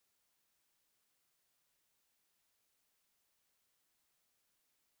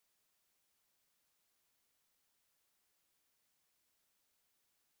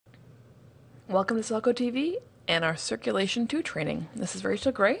Welcome to SELCOtv and our Circulation 2 training. This is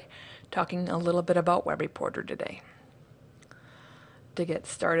Rachel Gray talking a little bit about WebReporter today. To get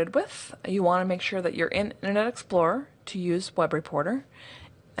started with, you want to make sure that you're in Internet Explorer to use WebReporter.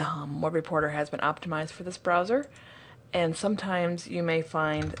 WebReporter has been optimized for this browser, and sometimes you may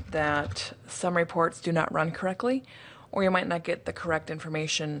find that some reports do not run correctly, or you might not get the correct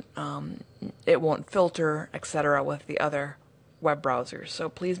information. It won't filter, etc. with the other web browsers. So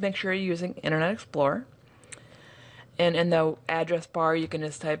please make sure you're using Internet Explorer. And in the address bar, you can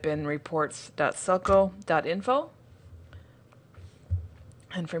just type in reports.selco.info.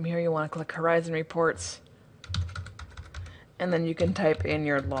 And from here, you want to click Horizon Reports. And then you can type in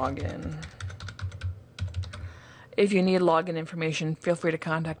your login. If you need login information, feel free to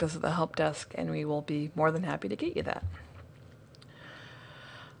contact us at the help desk, and we will be more than happy to get you that.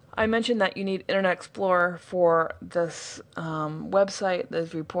 I mentioned that you need Internet Explorer for this website,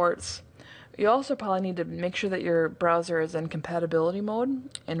 those reports. You also probably need to make sure that your browser is in compatibility mode,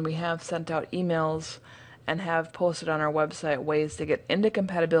 and we have sent out emails and have posted on our website ways to get into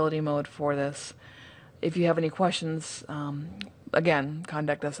compatibility mode for this. If you have any questions, again,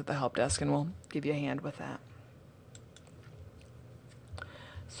 contact us at the help desk and we'll give you a hand with that.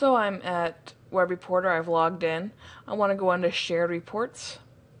 So I'm at WebReporter. I've logged in. I want to go into Shared Reports.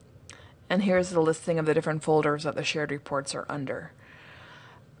 And here's the listing of the different folders that the shared reports are under.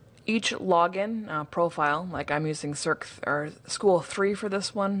 Each login profile, like I'm using School 3 for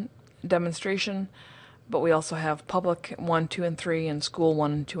this one demonstration, but we also have Public 1, 2, and 3, and School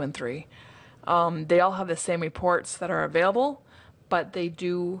 1, 2, and 3. They all have the same reports that are available, but they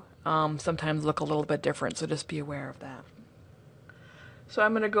do sometimes look a little bit different, so just be aware of that. So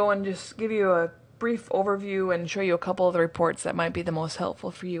I'm going to go and just give you a brief overview and show you a couple of the reports that might be the most helpful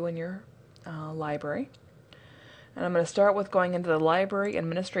for you in your library. And I'm going to start with going into the Library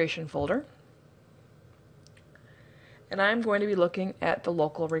Administration folder. And I'm going to be looking at the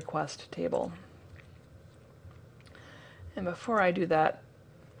local request table. And before I do that,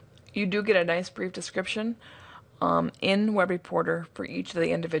 you do get a nice brief description in WebReporter for each of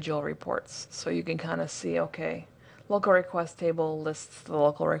the individual reports. So you can kind of see, okay, local request table lists the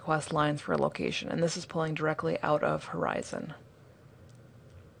local request lines for a location. And this is pulling directly out of Horizon.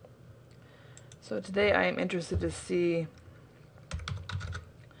 So today I am interested to see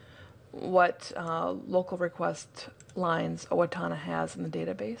what local request lines Owatonna has in the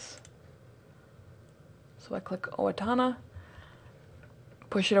database. So I click Owatonna,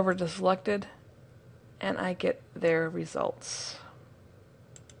 push it over to selected, and I get their results.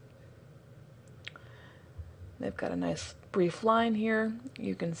 They've got a nice brief line here.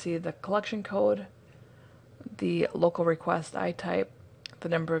 You can see the collection code, the local request I-type, the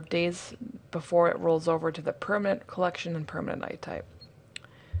number of days before it rolls over to the permanent collection and permanent I-type.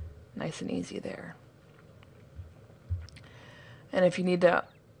 Nice and easy there. And if you need to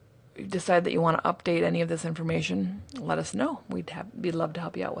decide that you want to update any of this information, let us know. We'd love to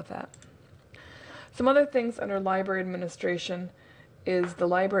help you out with that. Some other things under Library Administration is the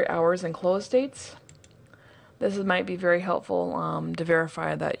library hours and close dates. This might be very helpful to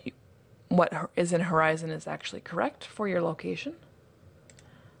verify that what is in Horizon is actually correct for your location.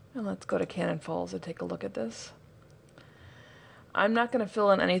 And let's go to Cannon Falls and take a look at this. I'm not going to fill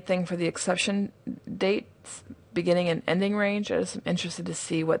in anything for the exception dates, beginning and ending range. I just am interested to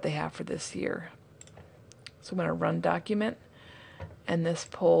see what they have for this year. So I'm going to run document, and this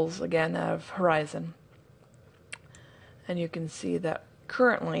pulls again out of Horizon. And you can see that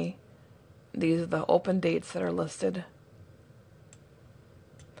currently these are the open dates that are listed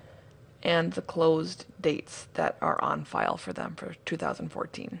and the closed dates that are on file for them for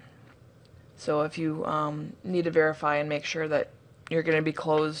 2014. So if you need to verify and make sure that you're going to be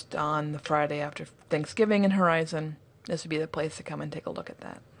closed on the Friday after Thanksgiving in Horizon, this would be the place to come and take a look at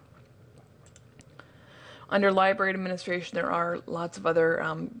that. Under Library Administration, there are lots of other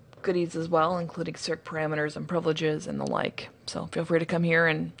goodies as well, including circ parameters and privileges and the like. So feel free to come here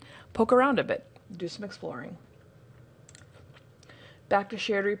and poke around a bit, do some exploring. Back to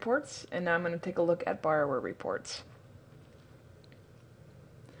shared reports, and now I'm going to take a look at borrower reports.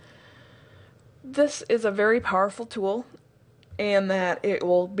 This is a very powerful tool in that it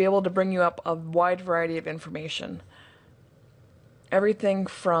will be able to bring you up a wide variety of information. Everything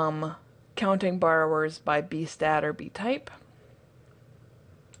from counting borrowers by B-stat or B-type,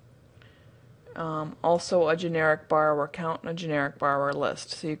 also a generic borrower count and a generic borrower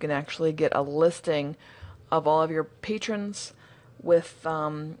list. So you can actually get a listing of all of your patrons with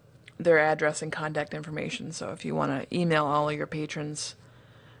their address and contact information. So if you want to email all of your patrons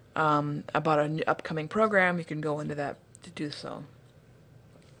about an upcoming program, you can go into that to do so.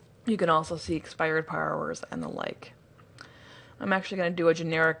 You can also see expired borrowers and the like. I'm actually going to do a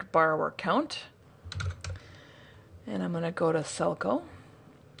generic borrower count. And I'm going to go to SELCO.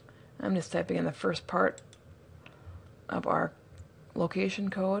 I'm just typing in the first part of our location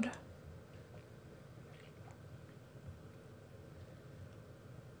code.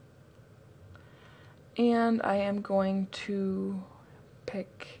 And I am going to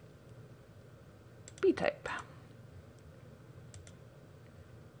pick B-type.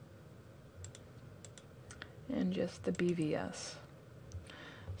 And just the BVS.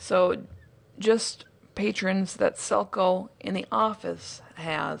 So just patrons that SELCO in the office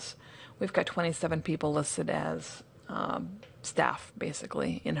has. We've got 27 people listed as staff,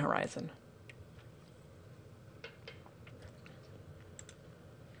 basically, in Horizon.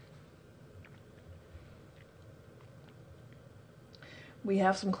 We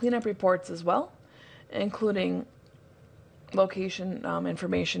have some cleanup reports as well, including location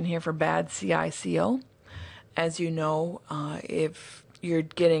information here for bad CICO. As you know, if you're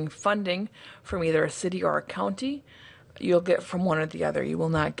getting funding from either a city or a county, you'll get from one or the other. You will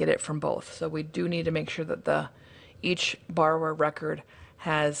not get it from both. So we do need to make sure that each borrower record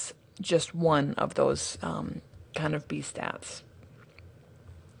has just one of those kind of B stats.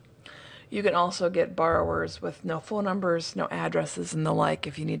 You can also get borrowers with no phone numbers, no addresses, and the like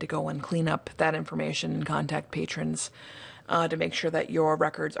if you need to go and clean up that information and contact patrons to make sure that your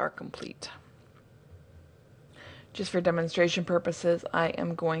records are complete. Just for demonstration purposes, I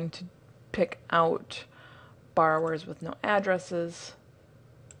am going to pick out borrowers with no addresses,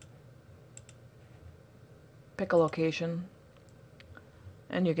 pick a location,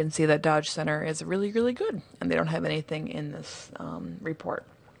 and you can see that Dodge Center is really, really good, and they don't have anything in this report.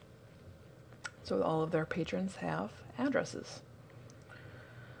 So all of their patrons have addresses.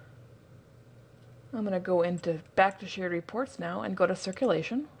 I'm going to go back to shared reports now and go to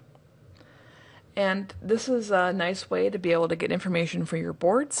circulation. And this is a nice way to be able to get information for your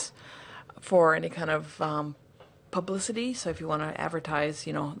boards for any kind of publicity. So if you want to advertise,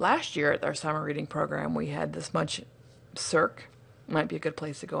 last year at our summer reading program, we had this much circ. Might be a good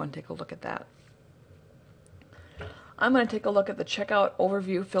place to go and take a look at that. I'm going to take a look at the checkout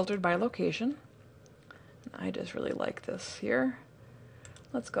overview filtered by location. I just really like this here.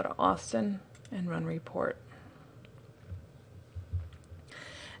 Let's go to Austin and run report.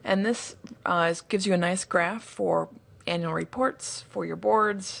 And this gives you a nice graph for annual reports for your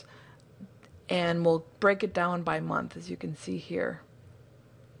boards, and we'll break it down by month, as you can see here.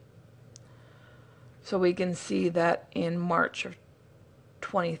 So we can see that in March of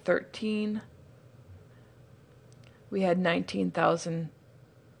 2013, we had 19,000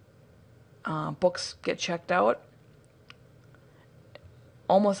 books get checked out.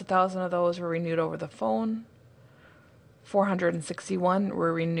 Almost 1,000 of those were renewed over the phone. 461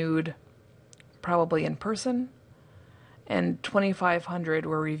 were renewed probably in person, and 2,500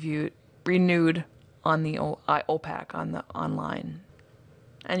 were renewed on the OPAC, on the online.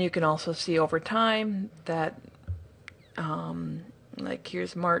 And you can also see over time that, like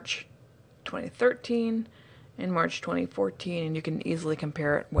here's March 2013 and March 2014, and you can easily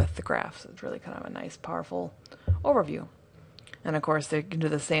compare it with the graphs. It's really kind of a nice, powerful overview. And of course, they can do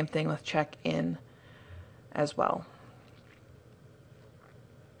the same thing with check-in as well.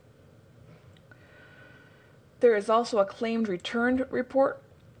 There is also a claimed returned report,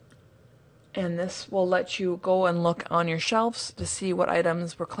 and this will let you go and look on your shelves to see what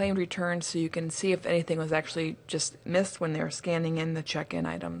items were claimed returned, so you can see if anything was actually just missed when they were scanning in the check-in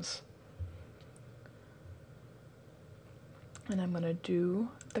items. And I'm going to do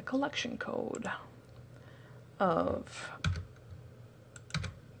the collection code of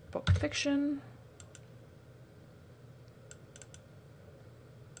book fiction.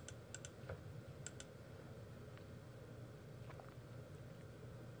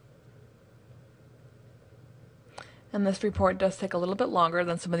 And this report does take a little bit longer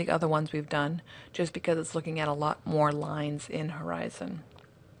than some of the other ones we've done, just because it's looking at a lot more lines in Horizon.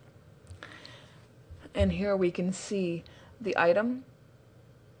 And here we can see the item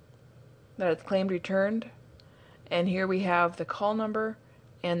that it's claimed returned, and here we have the call number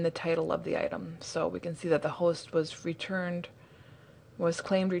and the title of the item. So we can see that the host was claimed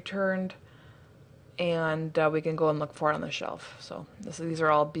returned, and we can go and look for it on the shelf. So these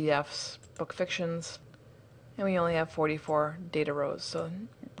are all BF's book fictions. And we only have 44 data rows, so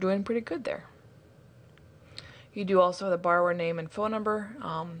doing pretty good there. You do also have the borrower name and phone number.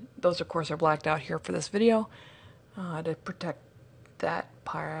 Those, of course, are blacked out here for this video to protect that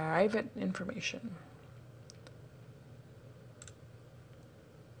private information.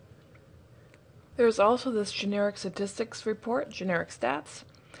 There's also this generic statistics report, generic stats.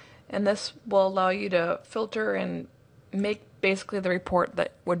 And this will allow you to filter and make basically the report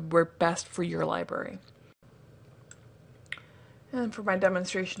that would work best for your library. And for my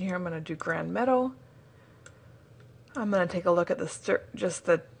demonstration here, I'm going to do Grand Meadow. I'm going to take a look at just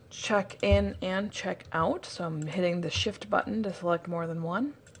the check in and check out. So I'm hitting the shift button to select more than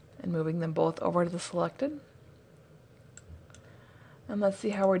one and moving them both over to the selected. And let's see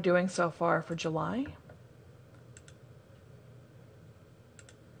how we're doing so far for July.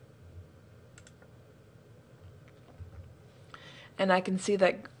 And I can see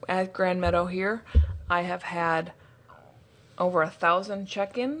that at Grand Meadow here, I have had over 1,000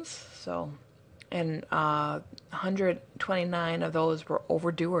 check-ins, and 129 of those were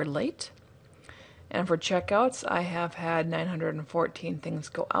overdue or late. And for checkouts, I have had 914 things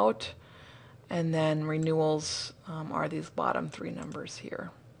go out, and then renewals are these bottom three numbers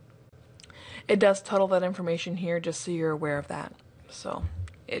here. It does total that information here, just so you're aware of that. So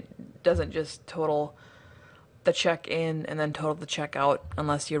it doesn't just total the check-in and then total the check-out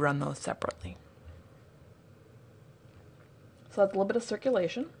unless you run those separately. So that's a little bit of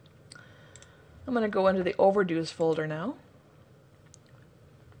circulation. I'm going to go into the overdues folder now.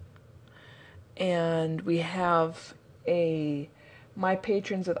 And we have a My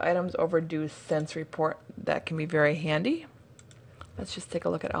Patrons with Items Overdue Since report that can be very handy. Let's just take a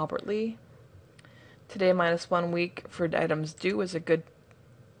look at Albert Lee. Today minus 1 week for items due is a good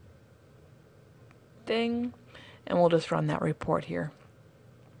thing. And we'll just run that report here.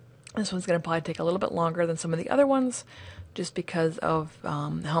 This one's going to probably take a little bit longer than some of the other ones, just because of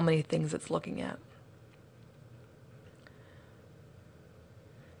how many things it's looking at.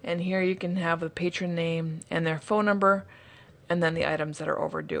 And here you can have the patron name and their phone number, and then the items that are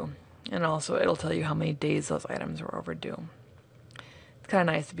overdue. And also it'll tell you how many days those items are overdue. It's kind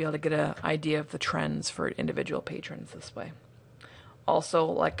of nice to be able to get an idea of the trends for individual patrons this way. Also,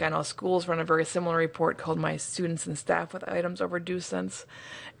 like I know schools run a very similar report called My Students and Staff with Items Overdue Since,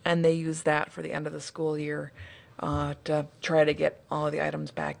 and they use that for the end of the school year to try to get all of the items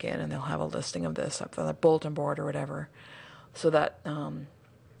back in, and they'll have a listing of this up on the bulletin board or whatever, so that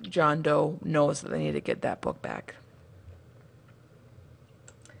John Doe knows that they need to get that book back.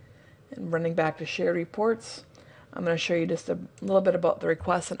 And running back to shared reports, I'm going to show you just a little bit about the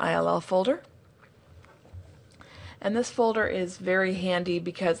requests and ILL folder. And this folder is very handy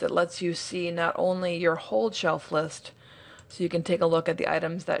because it lets you see not only your hold shelf list, so you can take a look at the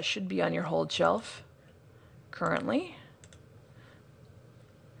items that should be on your hold shelf currently.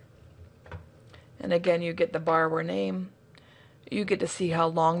 And again, you get the borrower name. You get to see how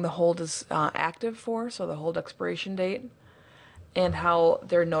long the hold is active for, so the hold expiration date, and how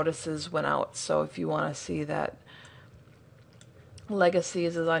their notices went out. So if you want to see that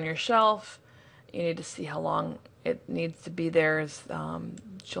Legacies is on your shelf, you need to see how long it needs to be there is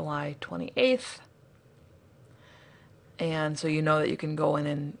July 28th. And so you know that you can go in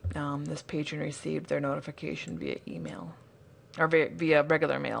and this patron received their notification via email or via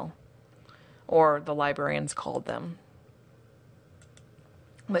regular mail, or the librarians called them.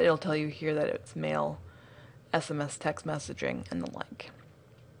 But it'll tell you here that it's mail, SMS, text messaging, and the like.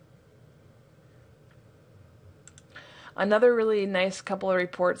 Another really nice couple of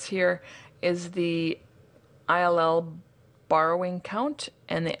reports here is the ILL borrowing count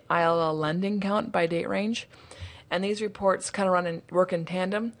and the ILL lending count by date range. And these reports kind of work in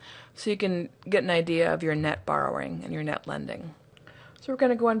tandem, so you can get an idea of your net borrowing and your net lending. So we're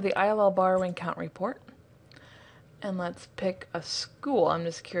going to go into the ILL borrowing count report. And let's pick a school. I'm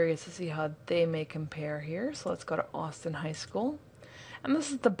just curious to see how they may compare here. So let's go to Austin High School. And this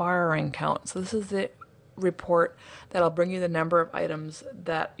is the borrowing count. So this is the report that'll bring you the number of items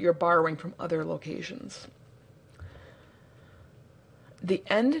that you're borrowing from other locations. The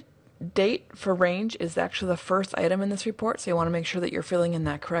end date for range is actually the first item in this report, so you want to make sure that you're filling in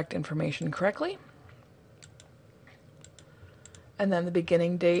that correct information correctly. And then the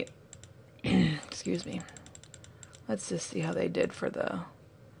beginning date, excuse me. Let's just see how they did for the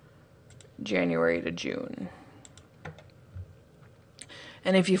January to June.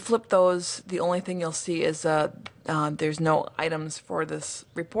 And if you flip those, the only thing you'll see is there's no items for this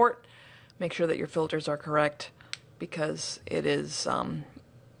report. Make sure that your filters are correct, because it is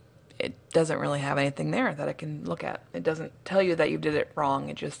it doesn't really have anything there that I can look at. It doesn't tell you that you did it wrong.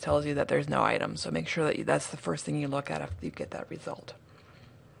 It just tells you that there's no item. So make sure that that's the first thing you look at after you get that result.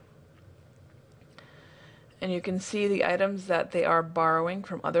 And you can see the items that they are borrowing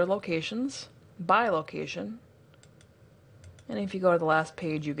from other locations by location. And if you go to the last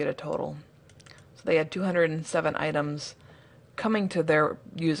page, you get a total. So they had 207 items coming to their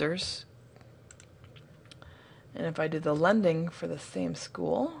users. And if I did the lending for the same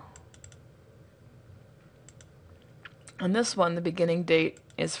school, On this one, the beginning date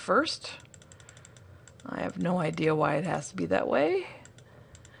is 1st. I have no idea why it has to be that way.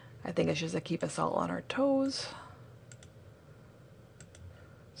 I think it's just to keep us all on our toes.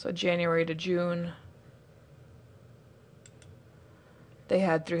 So January to June, they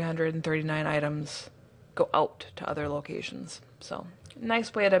had 339 items go out to other locations. So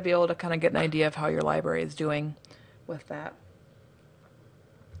nice way to be able to kind of get an idea of how your library is doing with that.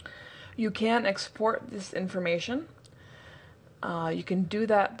 You can export this information. You can do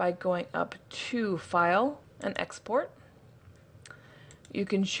that by going up to File and Export. You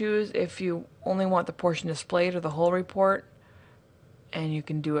can choose if you only want the portion displayed or the whole report, and you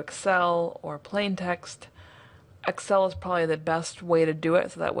can do Excel or plain text. Excel is probably the best way to do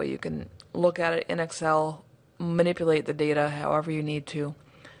it, so that way you can look at it in Excel, manipulate the data however you need to,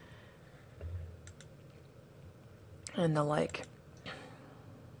 and the like.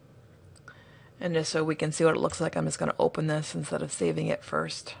 And just so we can see what it looks like, I'm just going to open this instead of saving it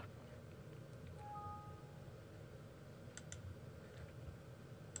first.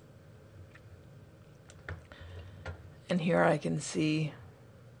 And here I can see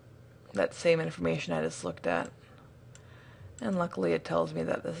that same information I just looked at. And luckily it tells me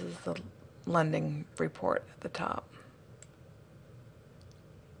that this is the lending report at the top.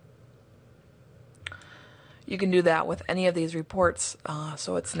 You can do that with any of these reports,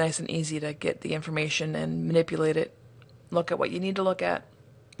 so it's nice and easy to get the information and manipulate it, look at what you need to look at,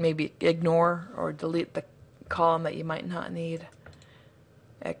 maybe ignore or delete the column that you might not need,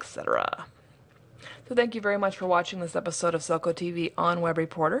 etc. So thank you very much for watching this episode of SELCOtv on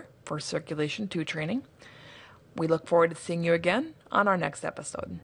WebReporter for Circulation 2 training. We look forward to seeing you again on our next episode.